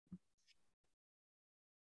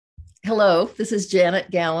Hello, this is Janet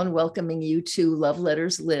Gallen welcoming you to Love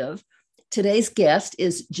Letters Live. Today's guest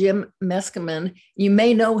is Jim Meskimen. You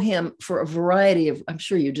may know him for a variety of, I'm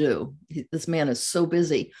sure you do. This man is so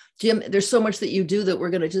busy. Jim, there's so much that you do that we're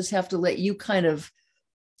going to just have to let you kind of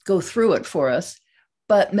go through it for us.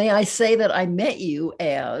 But may I say that I met you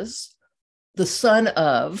as the son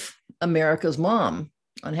of America's Mom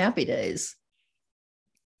on Happy Days.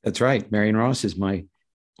 That's right. Marion Ross is my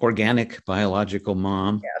organic biological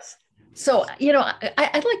mom. Yes. So,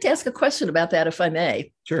 I'd like to ask a question about that, if I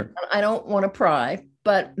may. Sure. I don't want to pry,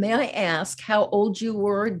 but may I ask how old you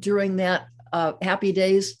were during that Happy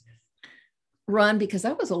Days run? Because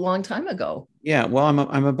that was a long time ago. Yeah. Well,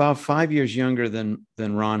 I'm about 5 years younger than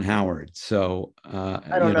Ron Howard. So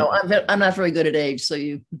I don't know. I'm not very good at age. So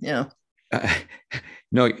uh,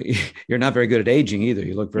 no, you're not very good at aging either.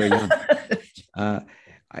 You look very young.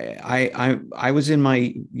 I was in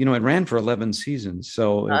my, it ran for 11 seasons.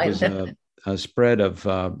 So it was a spread of,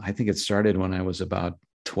 I think it started when I was about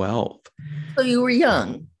 12. So you were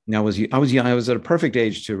young. I was young. I was at a perfect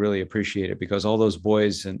age to really appreciate it because all those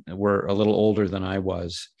boys were a little older than I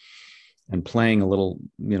was and playing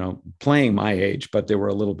playing my age, but they were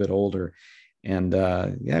a little bit older. And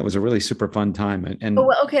it was a really super fun time.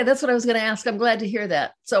 Okay, that's what I was going to ask. I'm glad to hear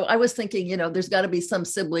that. So I was thinking, there's got to be some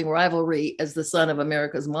sibling rivalry as the son of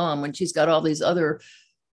America's Mom when she's got all these other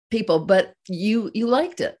people, but you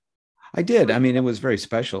liked it. I did. I mean, it was very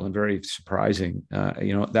special and very surprising.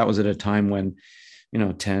 That was at a time when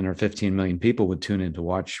 10 or 15 million people would tune in to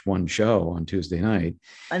watch one show on Tuesday night.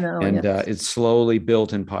 I know. And it slowly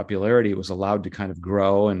built in popularity. It was allowed to kind of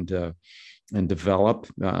grow and develop,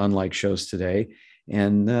 unlike shows today.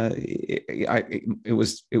 And it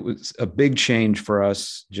was a big change for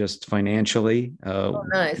us just financially.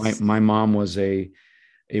 Nice. My mom was a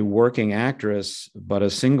working actress, but a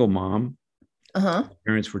single mom. Uh-huh. My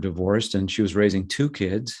parents were divorced, and she was raising two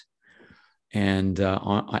kids, and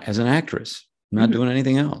as an actress, not doing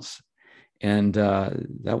anything else. And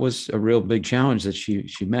that was a real big challenge that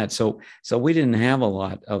she met. So we didn't have a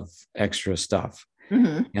lot of extra stuff.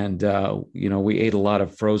 Mm-hmm. And, we ate a lot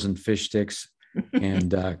of frozen fish sticks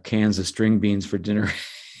and cans of string beans for dinner.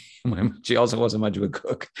 She also wasn't much of a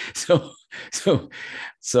cook. So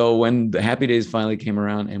when the Happy Days finally came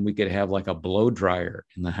around and we could have like a blow dryer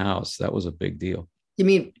in the house, that was a big deal. You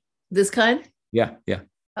mean this kind? Yeah. Yeah.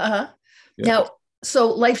 Uh-huh. Yeah. Now,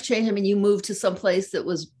 so life changed. I mean, you moved to some place that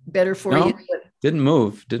was better for you. Didn't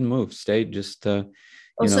move. Stayed just, so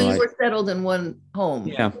you were settled in one home.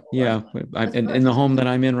 Yeah. Yeah. In the home that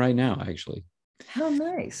I'm in right now, actually. How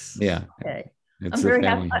nice. Yeah. Okay. I'm very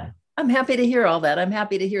happy. I'm happy to hear all that. I'm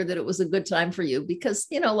happy to hear that it was a good time for you because,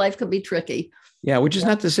 life can be tricky. Yeah. Which is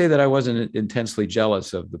not to say that I wasn't intensely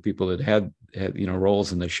jealous of the people that had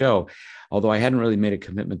roles in the show. Although I hadn't really made a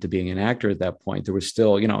commitment to being an actor at that point, there was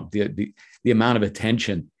still, the amount of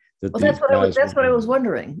attention that that's what I was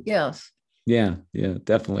wondering. Yes. Yeah,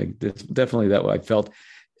 definitely that I felt.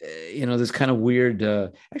 This kind of weird.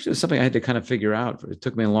 Actually, it was something I had to kind of figure out. It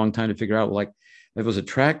took me a long time to figure out. Like, I was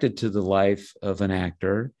attracted to the life of an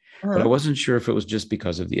actor, but I wasn't sure if it was just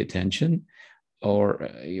because of the attention or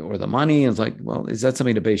the money. And it's like, well, is that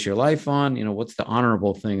something to base your life on? What's the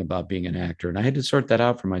honorable thing about being an actor? And I had to sort that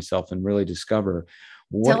out for myself and really discover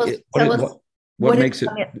what makes it.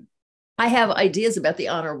 I have ideas about the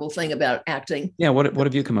honorable thing about acting. Yeah. What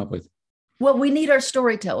have you come up with? Well, we need our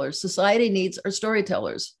storytellers. Society needs our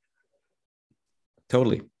storytellers.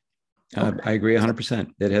 Totally. Okay. I agree 100%.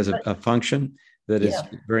 It has a function that is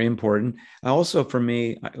very important. Also, for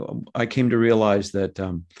me, I came to realize that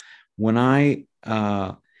when I,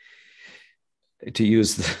 to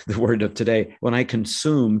use the word of today, when I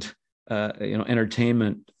consumed,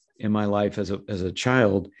 entertainment in my life as a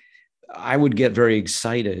child, I would get very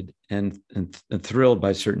excited and thrilled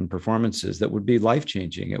by certain performances that would be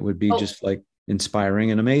life-changing. It would be just like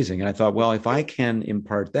inspiring and amazing. And I thought, well, if I can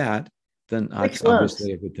impart that, then that's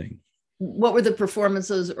obviously a good thing. What were the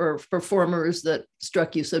performances or performers that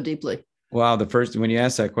struck you so deeply? Wow. When you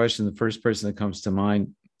ask that question, the first person that comes to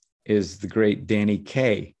mind is the great Danny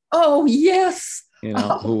Kaye. Oh, yes.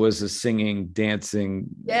 Who was a singing, dancing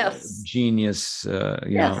genius,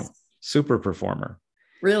 super performer.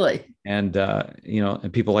 Really? And,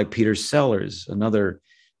 and people like Peter Sellers, another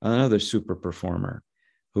super performer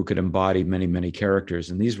who could embody many, many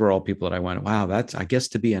characters. And these were all people that I went, wow, I guess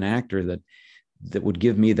to be an actor that would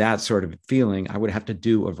give me that sort of feeling, I would have to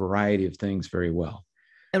do a variety of things very well.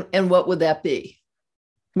 And what would that be?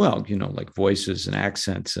 Well, like voices and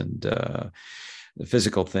accents and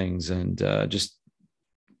physical things and just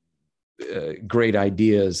great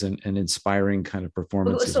ideas and inspiring kind of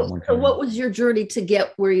performances. So what was your journey to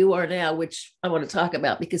get where you are now, which I want to talk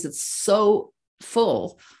about because it's so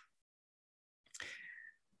full?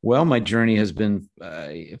 Well, my journey has been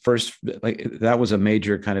first, like that was a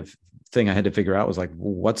major kind of thing I had to figure out, was like,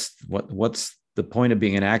 what's the point of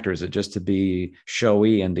being an actor? Is it just to be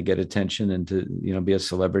showy and to get attention and to, be a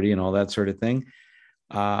celebrity and all that sort of thing?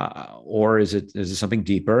 Or is it something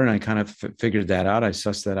deeper? And I kind of figured that out. I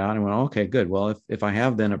sussed that out and went, okay, good. Well, if I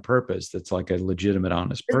have then a purpose that's like a legitimate,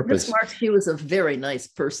 honest purpose. This marks you as a very nice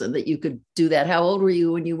person that you could do that. How old were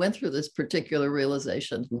you when you went through this particular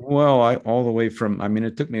realization? Well, all the way from,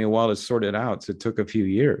 it took me a while to sort it out. So it took a few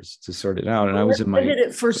years to sort it out. And I was in when did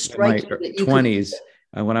it first strike you that you 20s.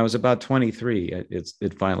 When I was about 23,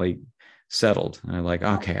 it finally settled. And I'm like,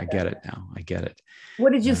 okay, I get it now. I get it.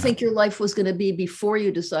 What did you think your life was going to be before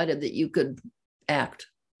you decided that you could act?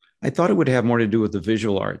 I thought it would have more to do with the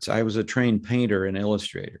visual arts. I was a trained painter and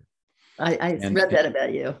illustrator. I read that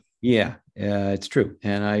about you. Yeah, it's true.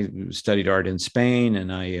 And I studied art in Spain,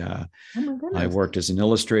 and I worked as an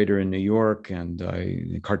illustrator in New York, and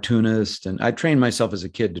a cartoonist. And I trained myself as a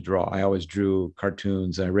kid to draw. I always drew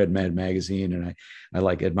cartoons. I read Mad Magazine, and I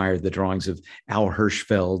admired the drawings of Al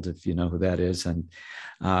Hirschfeld, if you know who that is. And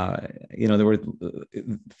there were,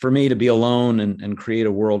 for me to be alone and create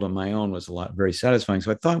a world on my own was very satisfying.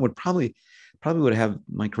 So I thought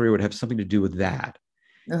my career would have something to do with that.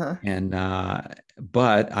 Uh-huh. And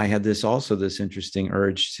but I had this interesting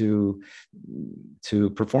urge to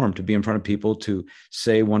perform, to be in front of people, to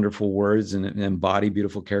say wonderful words and embody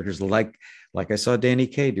beautiful characters, like I saw Danny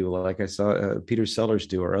Kaye do, like I saw Peter Sellers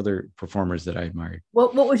do, or other performers that I admired.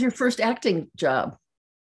 What was your first acting job?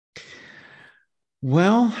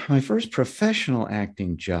 Well, my first professional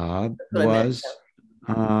acting job was,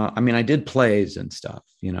 I did plays and stuff,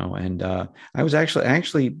 and I was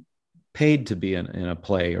actually paid to be in a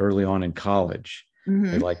play early on in college.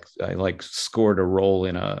 Mm-hmm. I scored a role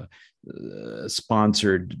in a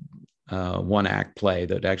sponsored one act play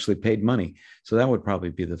that actually paid money. So that would probably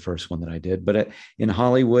be the first one that I did. But in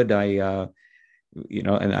Hollywood, and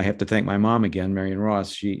I have to thank my mom again, Marion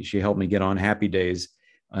Ross. She helped me get on Happy Days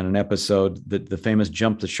on an episode, the famous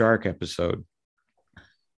Jump the Shark episode.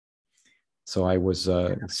 So I was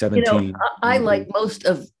 17. I like most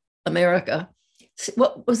of America.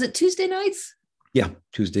 What was it, Tuesday nights? Yeah,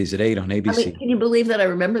 Tuesdays at 8 on ABC. Can you believe that? I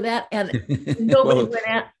remember that. And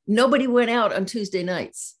nobody went out on Tuesday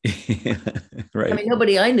nights. Yeah, right.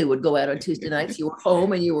 Nobody I knew would go out on Tuesday nights. You were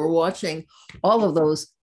home and you were watching all of those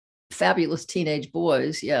fabulous teenage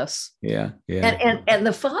boys. Yes. Yeah. And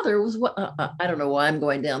the father was what I don't know why I'm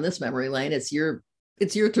going down this memory lane. It's your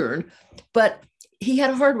turn, but he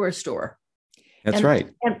had a hardware store. That's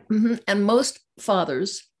right. And most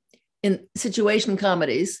fathers in situation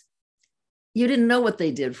comedies, you didn't know what they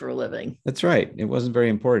did for a living. That's right. It wasn't very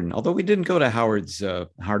important. Although we didn't go to Howard's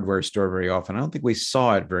hardware store very often. I don't think we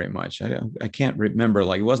saw it very much. I can't remember.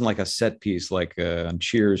 It wasn't like a set piece like on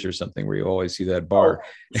Cheers or something where you always see that bar.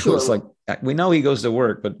 Oh, sure. It was like, we know he goes to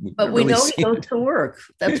work, but we know he goes to work.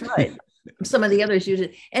 That's right. Some of the others you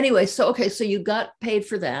did. Anyway, so you got paid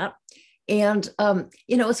for that. And, do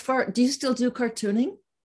you still do cartooning?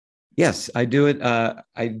 Yes, I do it.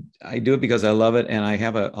 I do it because I love it. And I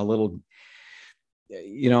have a little,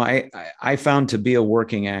 I found to be a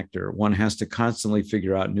working actor, one has to constantly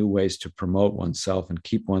figure out new ways to promote oneself and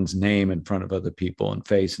keep one's name in front of other people and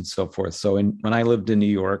face and so forth. So when I lived in New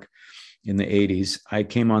York in the 80s, I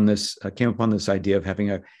came upon this idea of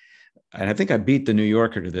having and I think I beat the New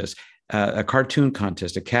Yorker to this, a cartoon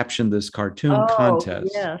contest, a Caption This Cartoon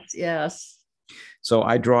contest. Yes. So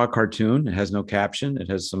I draw a cartoon. It has no caption. It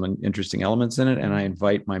has some interesting elements in it. And I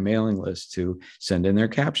invite my mailing list to send in their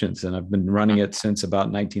captions. And I've been running it since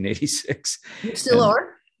about 1986. You still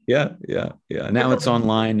are? Yeah. Now it's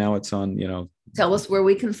online. Now it's on, Tell us where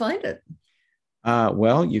we can find it.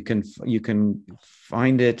 Well, you can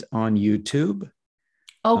find it on YouTube.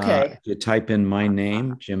 Okay. You type in my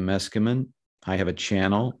name, Jim Meskimen. I have a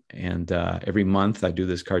channel, and every month I do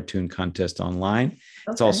this cartoon contest online. Okay.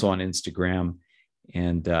 It's also on Instagram.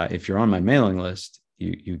 And if you're on my mailing list,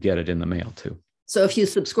 you get it in the mail too. So if you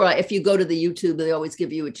subscribe, if you go to the YouTube, they always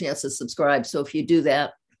give you a chance to subscribe. So if you do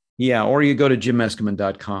that. Yeah, or you go to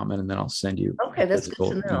jimmeskimen.com and then I'll send you that's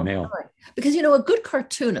good to know. Email. Right. Because, a good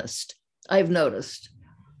cartoonist, I've noticed,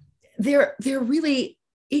 they're really,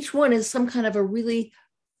 each one is some kind of a really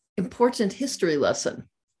important history lesson.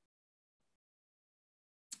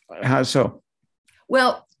 How so?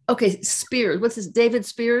 Well, okay, Spears, what's this, David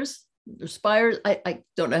Spears? Or Spires, I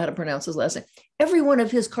don't know how to pronounce his last name. Every one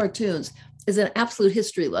of his cartoons is an absolute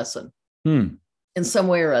history lesson in some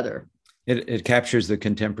way or other. It captures the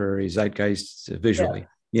contemporary zeitgeist Yeah, visually.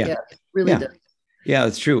 Yeah, yeah, really yeah, does. yeah.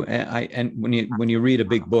 It's true. And when you read a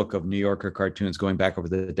big book of New Yorker cartoons going back over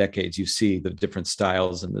the decades, you see the different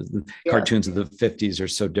styles, and the Yeah. cartoons of the '50s are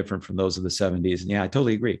so different from those of the '70s. And yeah, I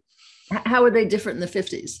totally agree. How are they different in the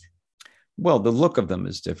 50s? Well, the look of them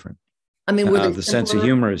is different. I mean, were they The sense of simpler?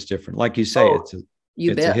 humor is different. Like you say, Oh,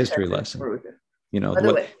 you it's a bet. history That's lesson. it. You know By the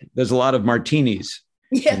what? way, There's a lot of martinis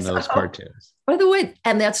in yes. those cartoons. By the way,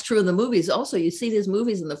 and that's true in the movies also. You see these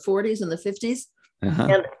movies in the 40s and the 50s, Uh-huh.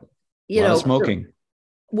 and A you lot of know, smoking.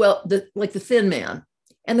 well, like the Thin Man,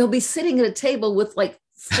 and they'll be sitting at a table with like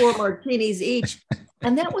four martinis each,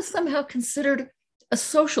 and that was somehow considered a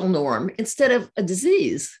social norm instead of a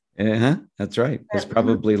disease. Uh-huh. That's right. It's Mhm.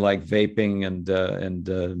 probably like vaping and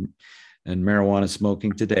marijuana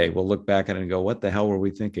smoking today. We'll look back at it and go, "What the hell were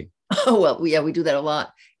we thinking?" Oh well, yeah, we do that a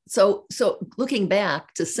lot. So looking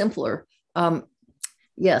back to simpler, um,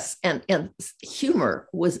 yes, and humor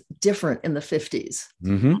was different in the 50s.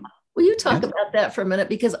 Mm-hmm. Will you talk Yeah. about that for a minute?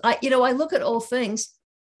 Because I look at old things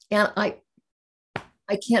and I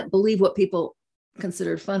can't believe what people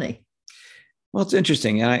considered funny. Well, it's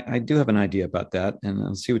interesting. And I do have an idea about that, and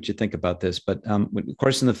I'll see what you think about this. But of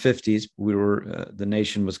course, in the '50s, the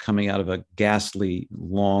nation was coming out of a ghastly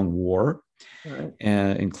long war, Right.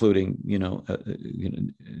 including,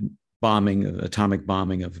 bombing, atomic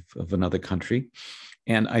bombing of another country.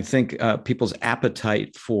 And I think people's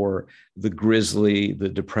appetite for the grisly, the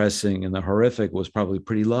depressing, and the horrific was probably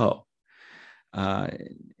pretty low. Uh,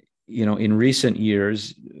 in recent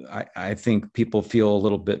years, I think people feel a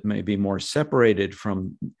little bit maybe more separated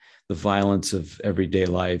from the violence of everyday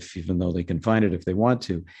life, even though they can find it if they want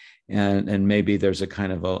to. And maybe there's a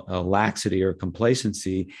kind of a laxity or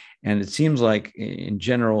complacency. And it seems like in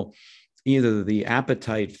general, either the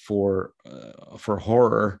appetite for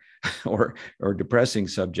horror or depressing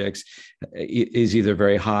subjects is either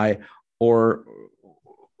very high, or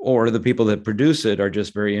the people that produce it are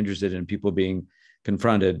just very interested in people being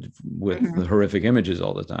confronted with the horrific images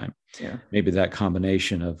all the time. Yeah. Maybe that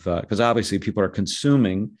combination of because obviously people are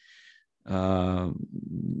consuming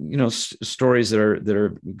stories that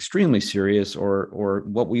are extremely serious, or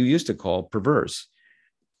what we used to call perverse.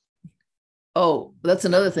 Oh, that's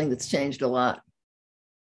another thing that's changed a lot.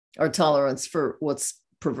 Our tolerance for what's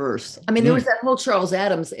perverse. I mean, there was that whole Charles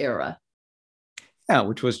Addams era. Yeah,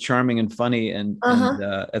 which was charming and funny, and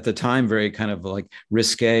Uh-huh. at the time very kind of like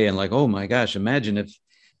risque, and like, oh my gosh, imagine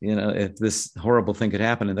if this horrible thing could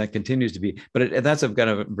happen, and that continues to be. But that's got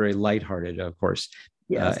a very lighthearted, of course,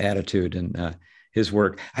 Yes. attitude, and his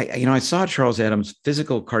work. I saw Charles Addams'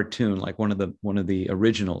 physical cartoon, like one of the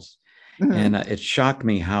originals, and it shocked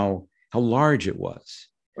me how large it was.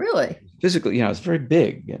 Really? Physically, it's very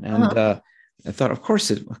big, and I thought, of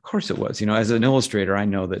course it was. As an illustrator, I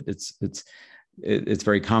know that it's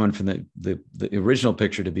very common for the original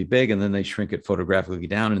picture to be big, and then they shrink it photographically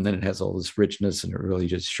down, and then it has all this richness, and it really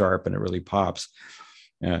just sharp, and it really pops.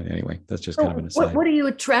 Anyway, that's just kind of an aside. What are you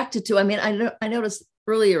attracted to? I mean, I noticed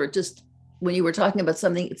earlier, just when you were talking about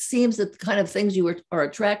something, it seems that the kind of things you are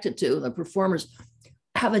attracted to, the performers,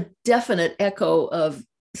 have a definite echo of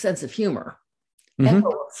sense of humor, echo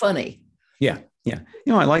of funny. Yeah.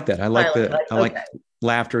 I like that. I like okay.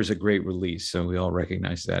 Laughter is a great release, so we all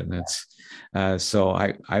recognize that, and that's so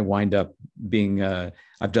I wind up being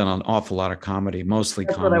I've done an awful lot of comedy, mostly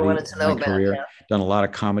That's comedy. what I wanted to know my about. career. Yeah. Done a lot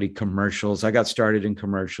of comedy commercials. I got started in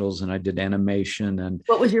commercials, and I did animation. And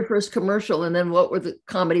what was your first commercial, and then what were the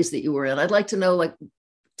comedies that you were in? I'd like to know, like,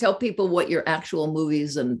 tell people what your actual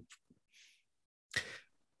movies and.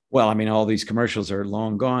 Well, I mean, all these commercials are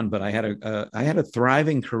long gone, but I had a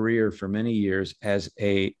thriving career for many years as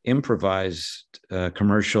a improvised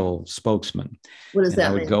commercial spokesman. What does And that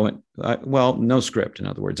I would mean? go in, no script. In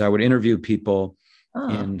other words, I would interview people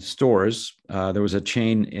in stores. There was a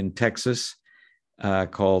chain in Texas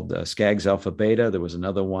called Skaggs Alpha Beta. There was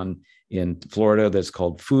another one in Florida that's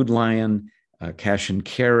called Food Lion, Cash and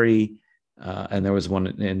Carry. And there was one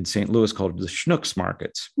in St. Louis called the Schnucks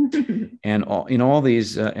Markets. And all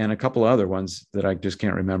these and a couple of other ones that I just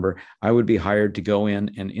can't remember, I would be hired to go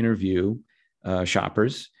in and interview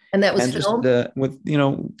shoppers. And that was and filmed? Just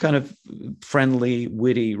with kind of friendly,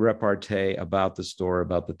 witty repartee about the store,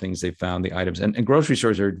 about the things they found, the items. And grocery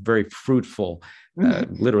stores are very fruitful,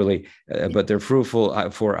 literally, but they're fruitful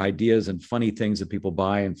for ideas and funny things that people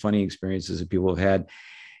buy and funny experiences that people have had.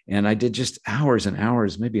 And I did just hours and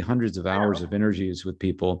hours, maybe hundreds of hours of interviews with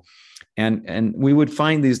people. And we would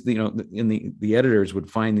find these, in the editors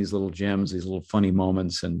would find these little gems, these little funny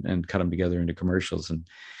moments, and cut them together into commercials.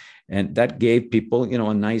 And that gave people,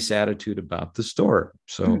 a nice attitude about the store.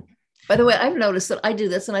 So By the way, I've noticed that I do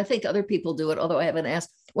this, and I think other people do it, although I haven't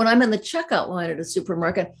asked. When I'm in the checkout line at a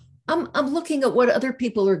supermarket, I'm looking at what other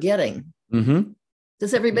people are getting. Mm-hmm.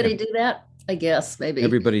 Does Yeah, everybody do that? I guess maybe.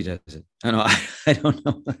 everybody does it. I know. I don't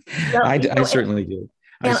know. Well, I certainly do.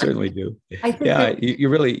 I and certainly do. I think Yeah, that, you're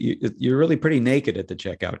really pretty naked at the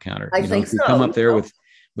checkout counter. I You know, think if you come so. up there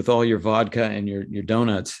with all your vodka and your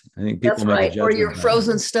donuts, I think That's people make a right. Or judgment your on that.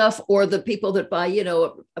 frozen stuff, or the people that buy,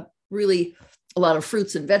 really a lot of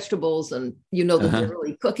fruits and vegetables, and that they're Uh-huh.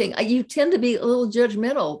 really cooking. You tend to be a little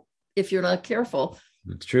judgmental if you're not careful.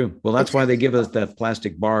 That's true. Well, that's why they give us that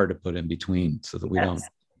plastic bar to put in between so that we don't Yes.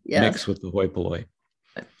 Yes. mix with the hoi polloi.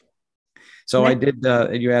 So I Next,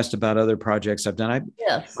 did. You asked about other projects I've done.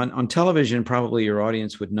 yes. On television, probably your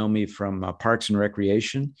audience would know me from Parks and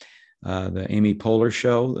Recreation, the Amy Poehler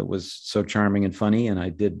show that was so charming and funny. And I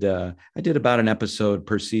did about an episode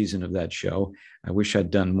per season of that show. I wish I'd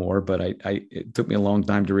done more, but it took me a long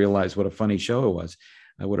time to realize what a funny show it was.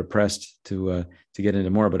 I would have pressed to get into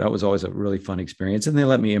more, but that was always a really fun experience. And they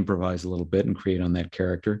let me improvise a little bit and create on that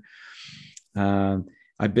character.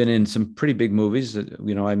 I've been in some pretty big movies.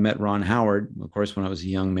 I met Ron Howard, of course, when I was a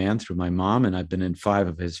young man through my mom, and I've been in 5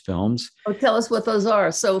 of his films. Oh, tell us what those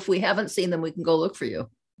are. So if we haven't seen them, we can go look for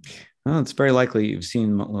you. Well, it's very likely you've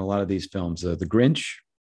seen a lot of these films. The Grinch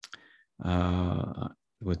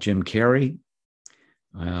with Jim Carrey,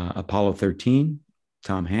 Apollo 13,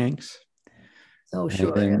 Tom Hanks. Oh,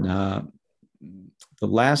 sure. And then the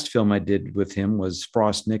last film I did with him was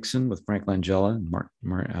Frost Nixon with Frank Langella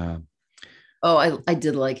and I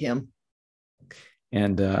did like him.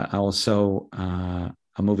 And also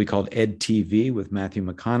a movie called Ed TV with Matthew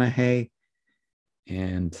McConaughey.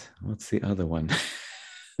 And what's the other one?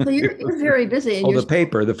 So you're very busy. And The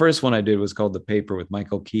Paper. The first one I did was called The Paper with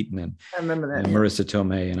Michael Keaton I remember that. and Marissa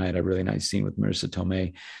Tomei. And I had a really nice scene with Marissa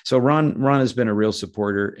Tomei. So Ron has been a real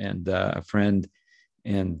supporter and a friend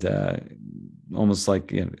and almost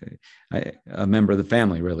like a member of the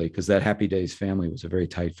family, really, because that Happy Days family was a very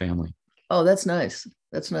tight family. Oh, that's nice.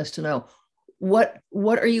 That's nice to know. What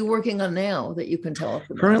are you working on now that you can tell us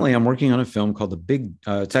about? Currently, I'm working on a film called The Big.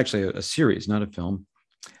 It's actually a series, not a film.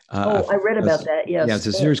 I read about that. Yes. Yeah, it's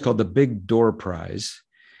a series called The Big Door Prize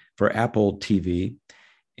for Apple TV,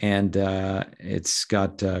 and it's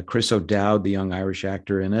got Chris O'Dowd, the young Irish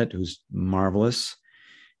actor, in it, who's marvelous,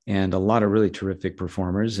 and a lot of really terrific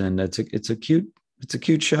performers. And it's a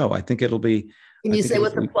cute show. I think it'll be. Can you say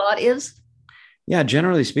what the plot is? Yeah,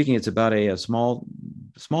 generally speaking, it's about a small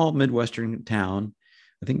Midwestern town.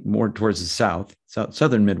 I think more towards the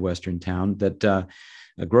southern Midwestern town that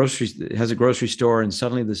has a grocery store, and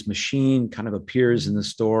suddenly this machine kind of appears in the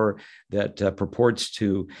store that purports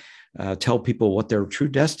to tell people what their true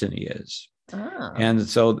destiny is. Ah. And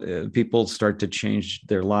so people start to change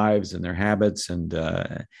their lives and their habits, and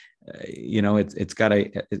it's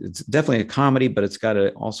definitely a comedy, but it's got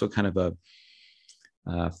also kind of a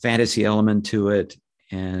fantasy element to it,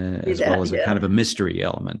 and as well as a kind of a mystery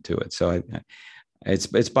element to it. So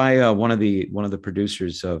it's by one of the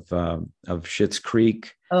producers of Schitt's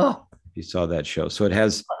Creek. Oh, if you saw that show. So it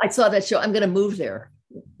has. I saw that show. I'm going to move there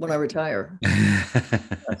when I retire.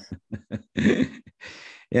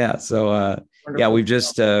 Yeah. So we're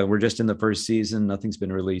just in the first season. Nothing's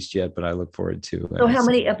been released yet, but I look forward to. So how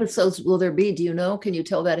many episodes will there be? Do you know? Can you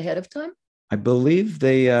tell that ahead of time? I believe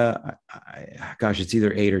they. It's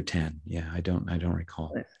either 8 or 10. Yeah, I don't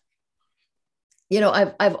recall.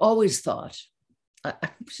 I've always thought. I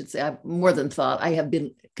should say I've more than thought. I have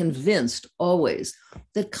been convinced always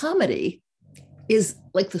that comedy is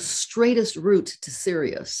like the straightest route to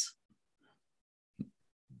serious.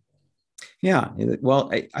 Yeah,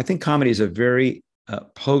 well, I think comedy is a very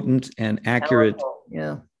potent and accurate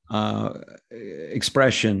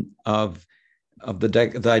expression of the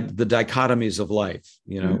dichotomies of life,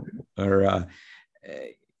 or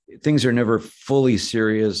things are never fully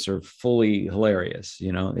serious or fully hilarious.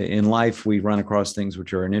 In life, we run across things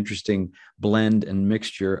which are an interesting blend and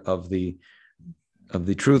mixture of the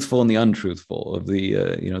truthful and the untruthful, of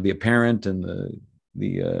the apparent and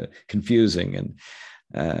the confusing. And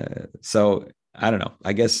so I don't know,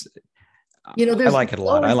 I guess I like it a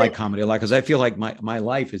lot. I like comedy a lot because I feel like my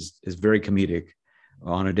life is very comedic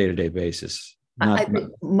on a day-to-day basis. I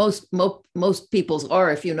think most people's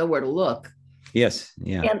are, if you know where to look. Yes.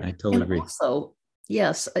 Yeah, I totally agree. Also,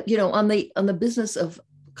 yes, on the business of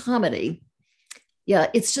comedy, yeah,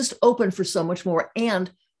 it's just open for so much more. And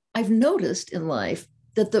I've noticed in life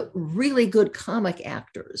that the really good comic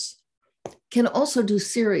actors can also do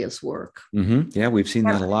serious work. Mm-hmm. Yeah, we've seen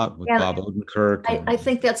that a lot with Bob Odenkirk. I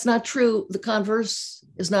think that's not true. The converse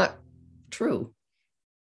is not true.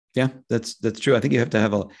 Yeah, that's true. I think you have to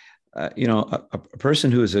have a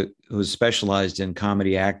person who's specialized in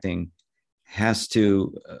comedy acting has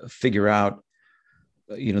to figure out,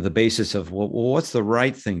 the basis of, well, what's the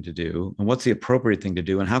right thing to do and what's the appropriate thing to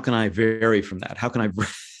do, and how can I vary from that? How can I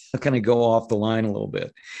how can I go off the line a little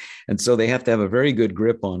bit? And so they have to have a very good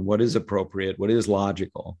grip on what is appropriate, what is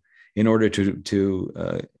logical, in order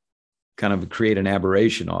to kind of create an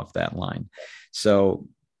aberration off that line. So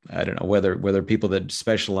I don't know whether people that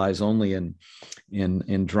specialize only in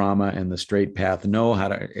drama and the straight path know how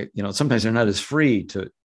to, sometimes they're not as free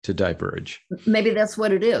to diverge. Maybe that's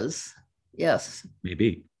what it is. Yes.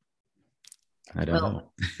 Maybe. I don't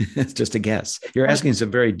know. It's just a guess. You're asking some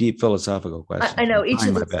very deep philosophical questions. I know each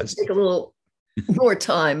of us take a little more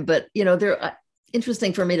time, but they're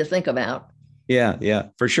interesting for me to think about. Yeah,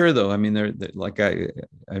 for sure. Though, I mean, they're like I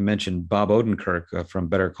mentioned Bob Odenkirk from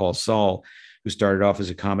Better Call Saul, who started off as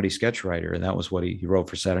a comedy sketch writer, and that was what he wrote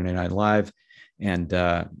for Saturday Night Live, and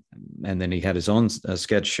then he had his own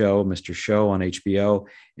sketch show, Mr. Show, on HBO,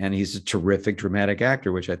 and he's a terrific dramatic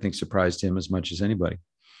actor, which I think surprised him as much as anybody.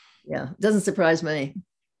 Yeah, doesn't surprise me.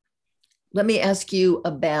 Let me ask you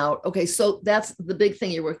about, okay, so that's the big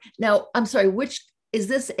thing you're working. Now, I'm sorry, which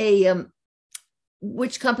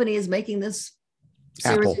company is making this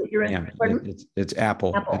series Apple. that you're in? Yeah, it's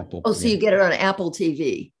Apple. Apple. Oh, so you get it on Apple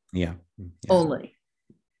TV. Yeah. Only.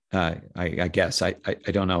 I guess. I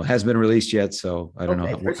don't know. It hasn't been released yet, so I don't know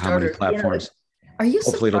how many platforms. Are you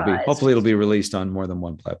surprised? Hopefully it'll be released on more than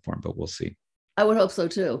one platform, but we'll see. I would hope so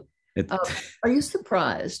too. Are you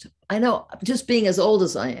surprised? I know, just being as old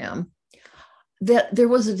as I am, that there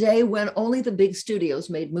was a day when only the big studios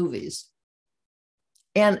made movies,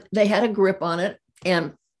 and they had a grip on it.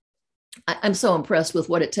 And I'm so impressed with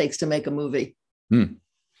what it takes to make a movie. I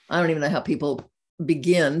don't even know how people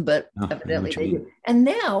begin, but evidently they do. And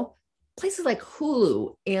now places like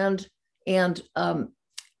Hulu and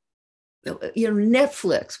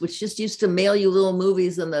Netflix, which just used to mail you little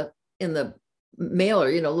movies in the mailer,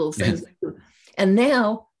 little things. And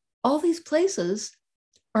now all these places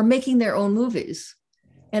are making their own movies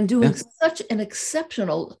and doing such an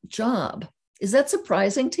exceptional job. Is that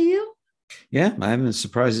surprising to you? Yeah, I'm as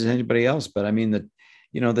surprised as anybody else. But I mean,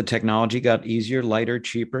 the technology got easier, lighter,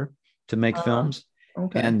 cheaper to make films.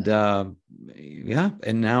 Okay. And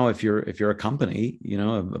and now if you're a company,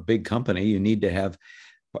 a big company, you need to have,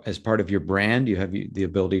 as part of your brand, you have the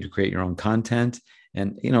ability to create your own content.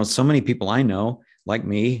 And so many people I know, like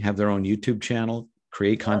me, have their own YouTube channel,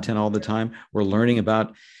 create content all the time. We're learning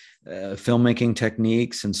about filmmaking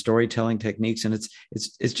techniques and storytelling techniques, and it's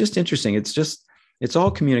just interesting. It's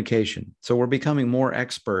all communication. So we're becoming more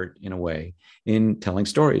expert in a way in telling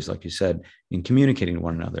stories, like you said, in communicating to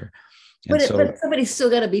one another. But somebody's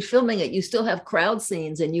still got to be filming it. You still have crowd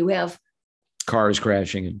scenes, and you have cars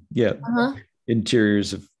crashing, and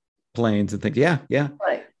interiors of planes and things. Yeah.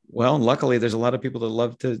 Right. Well, luckily, there's a lot of people that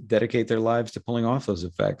love to dedicate their lives to pulling off those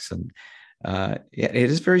effects. And it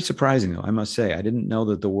is very surprising, though, I must say. I didn't know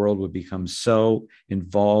that the world would become so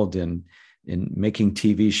involved in making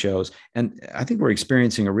TV shows. And I think we're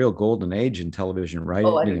experiencing a real golden age in television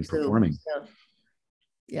writing and performing.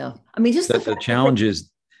 Yeah. I mean, just the challenge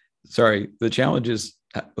is,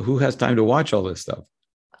 who has time to watch all this stuff?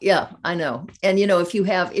 Yeah, I know. And, if you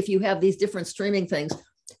have these different streaming things,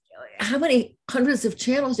 how many hundreds of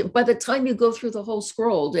channels? By the time you go through the whole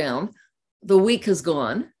scroll down, the week has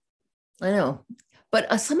gone. I know.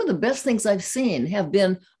 But some of the best things I've seen have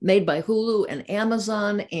been made by Hulu and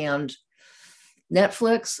Amazon and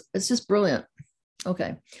Netflix. It's just brilliant.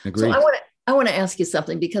 Okay. Agreed. So I want to ask you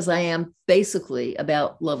something, because I am basically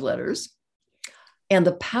about love letters and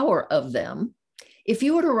the power of them. If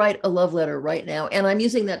you were to write a love letter right now, and I'm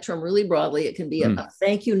using that term really broadly, it can be a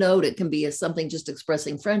thank you note. It can be something just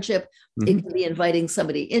expressing friendship. It can be inviting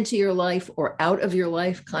somebody into your life or out of your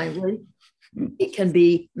life kindly. It can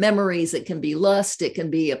be memories. It can be lust. It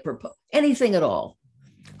can be anything at all.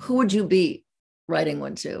 Who would you be writing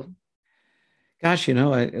one to? Gosh,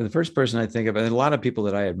 the first person I think of, and a lot of people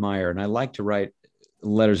that I admire, and I like to write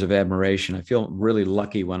letters of admiration. I feel really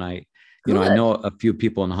lucky when I know a few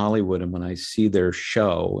people in Hollywood, and when I see their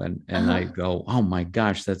show and I go, oh my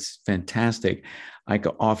gosh, that's fantastic. I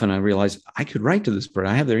realize I could write to this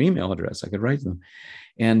person. I have their email address. I could write to them.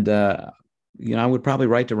 And, I would probably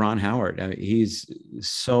write to Ron Howard. I mean, he's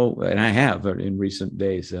and I have in recent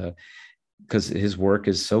days, because his work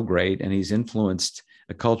is so great, and he's influenced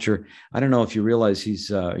a culture. I don't know if you realize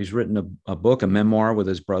he's written a book, a memoir with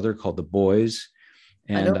his brother called The Boys.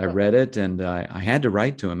 And I read it, and I had to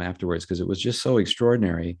write to him afterwards because it was just so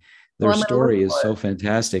extraordinary. Their story is so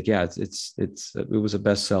fantastic. Yeah, it was a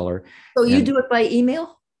bestseller. So you do it by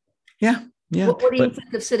email? Yeah, Yeah, What do you but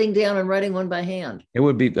think of sitting down and writing one by hand? it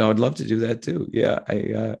would be. I would love to do that too. Yeah,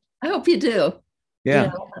 I hope you do. You yeah,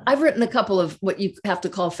 know, I've written a couple of what you have to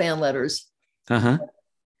call fan letters. uh-huh.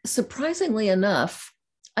 Surprisingly enough,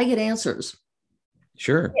 I get answers.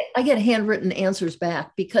 Sure. I get handwritten answers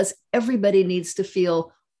back because everybody needs to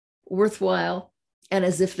feel worthwhile and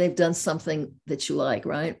as if they've done something that you like,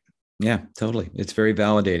 right? Yeah, totally. It's very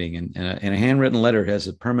validating, and a handwritten letter has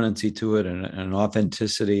a permanency to it, and an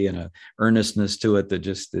authenticity and a earnestness to it that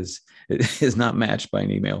just is not matched by an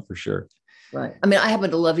email for sure. Right. I mean, I happen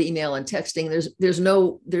to love email and texting. There's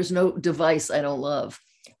no device I don't love,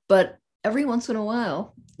 but every once in a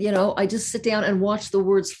while, I just sit down and watch the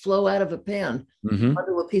words flow out of a pen Hmm.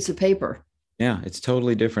 onto a piece of paper. Yeah, it's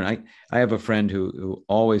totally different. I have a friend who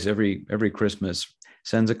always every Christmas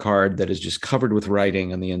sends a card that is just covered with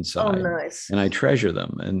writing on the Oh, inside, nice. and I treasure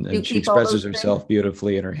them. And You she keep all those expresses things. herself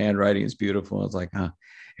beautifully, and her handwriting is beautiful. It's like,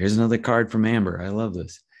 here's another card from Amber. I love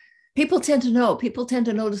this. People tend to know. People tend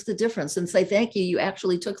to notice the difference and say, "Thank you. You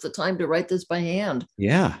actually took the time to write this by hand."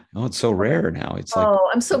 Yeah. Oh, it's so rare now. It's like Oh,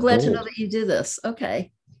 I'm so glad to know gold. that you do this.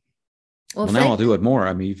 Okay. Well, Well, now thank I'll do it more.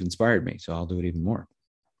 I mean, you've inspired me, so I'll do it even more.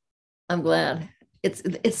 I'm glad.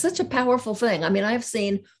 It's such a powerful thing. I mean, I've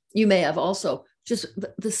seen, you may have also, just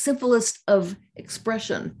the simplest of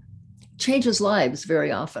expression changes lives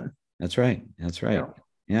very often. That's right. That's You right. know,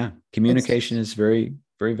 Yeah. it's Communication is very,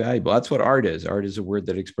 very valuable. That's what art is. Art is a word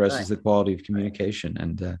that right, expresses the quality of right. communication,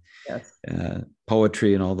 and Yes.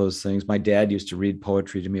 poetry and all those things. My dad used to read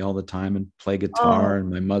poetry to me all the time and play guitar, Oh, and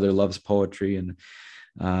my mother loves poetry, and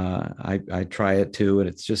I try it too. And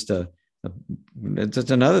a it's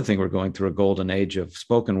just another thing. We're going through a golden age of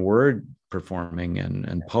spoken word performing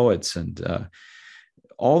and poets, and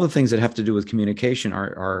all the things that have to do with communication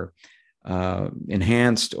are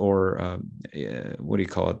enhanced, or what do you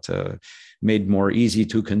call it, made more easy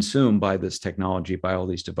to consume by this technology, by all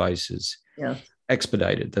these devices. yeah.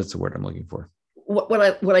 Expedited, that's the word I'm looking for.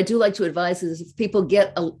 What I do like to advise is if people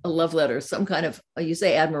get a love letter, some kind of, you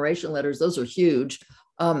say admiration letters, those are huge,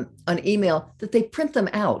 on email, that they print them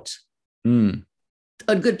out Mm,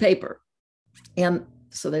 on good paper, and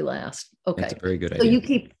so they last. that's Okay. a very good So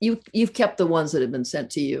idea. you've kept the ones that have been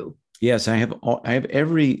sent to you. Yes, I have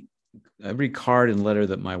every card and letter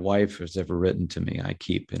that my wife has ever written to me. I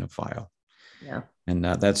keep in a file, Yeah. and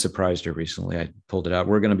that surprised her recently. I pulled it out.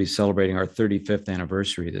 We're going to be celebrating our 35th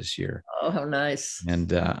anniversary this year, Oh, how nice.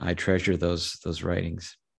 and I treasure those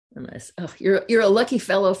writings. How nice. Oh, you're a lucky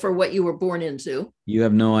fellow for what you were born into. You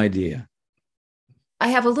have no idea. I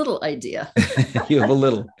have a little idea. You have a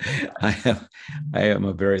little. I am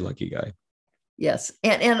a very lucky guy. Yes.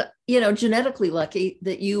 And genetically lucky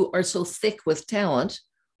that you are so thick with talent.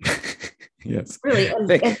 Yes, Really,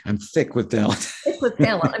 and I'm thick with talent. thick with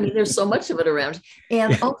talent. I mean, there's so much of it around.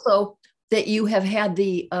 And Yeah. also that you have had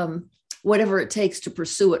the whatever it takes to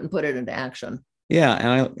pursue it and put it into action. Yeah,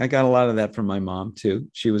 and I got a lot of that from my mom too.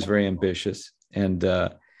 She was very ambitious, and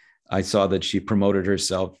I saw that she promoted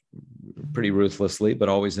herself pretty ruthlessly, but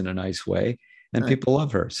always in a nice way, and Right. people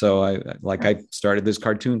love her. So I started this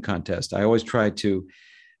cartoon contest. I always try to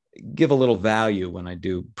give a little value when I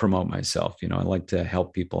do promote myself. I like to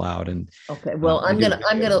help people out, and Okay. Well, I I'm do gonna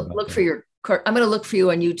I'm videos gonna about look that. for your I'm gonna look for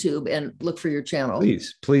you on YouTube and look for your channel.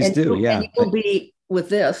 Please do. And Yeah, you will be with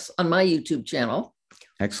this on my YouTube channel.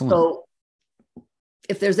 excellent. So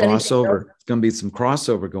if there's anything else, Crossover. It's going to be some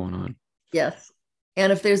crossover going on. yes.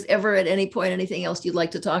 And if there's ever at any point anything else you'd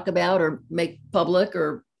like to talk about or make public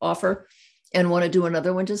or offer and want to do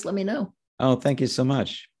another one, just let me know. Oh, thank you so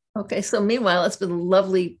much. Okay. So meanwhile, it's been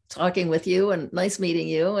lovely talking with you and nice meeting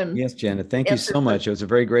you. And Yes, Janet. Thank you answer so much. It was a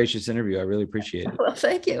very gracious interview. I really appreciate it. well,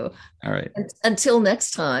 thank you. All right. And until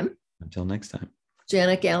next time, Until next time.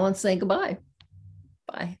 Janet Gallen saying goodbye.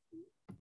 Bye.